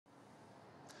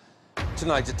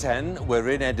Tonight at 10, we're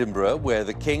in Edinburgh, where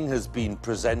the King has been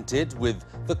presented with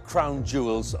the crown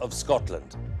jewels of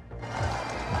Scotland.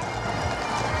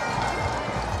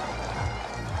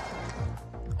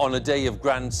 On a day of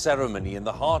grand ceremony in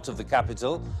the heart of the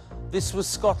capital, this was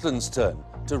Scotland's turn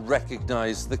to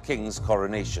recognise the King's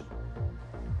coronation.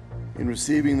 In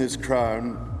receiving this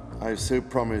crown, I so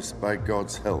promise by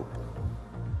God's help.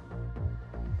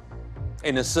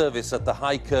 In a service at the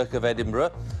High Kirk of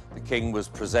Edinburgh, the King was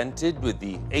presented with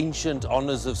the ancient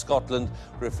honours of Scotland,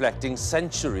 reflecting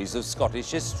centuries of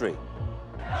Scottish history.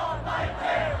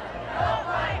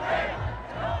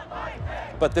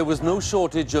 But there was no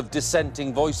shortage of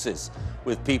dissenting voices,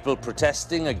 with people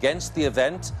protesting against the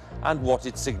event and what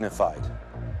it signified.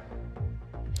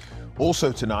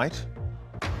 Also tonight,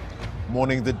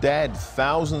 mourning the dead.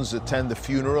 Thousands attend the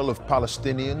funeral of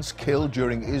Palestinians killed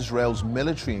during Israel's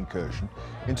military incursion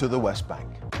into the West Bank.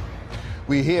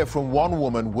 We hear from one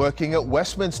woman working at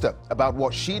Westminster about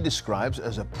what she describes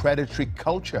as a predatory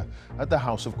culture at the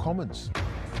House of Commons.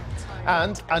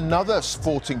 And another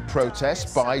sporting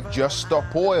protest by Just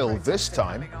Stop Oil, this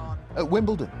time at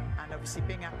Wimbledon.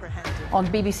 On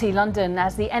BBC London,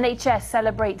 as the NHS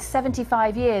celebrates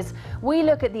 75 years, we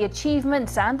look at the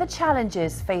achievements and the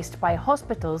challenges faced by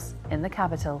hospitals in the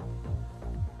capital.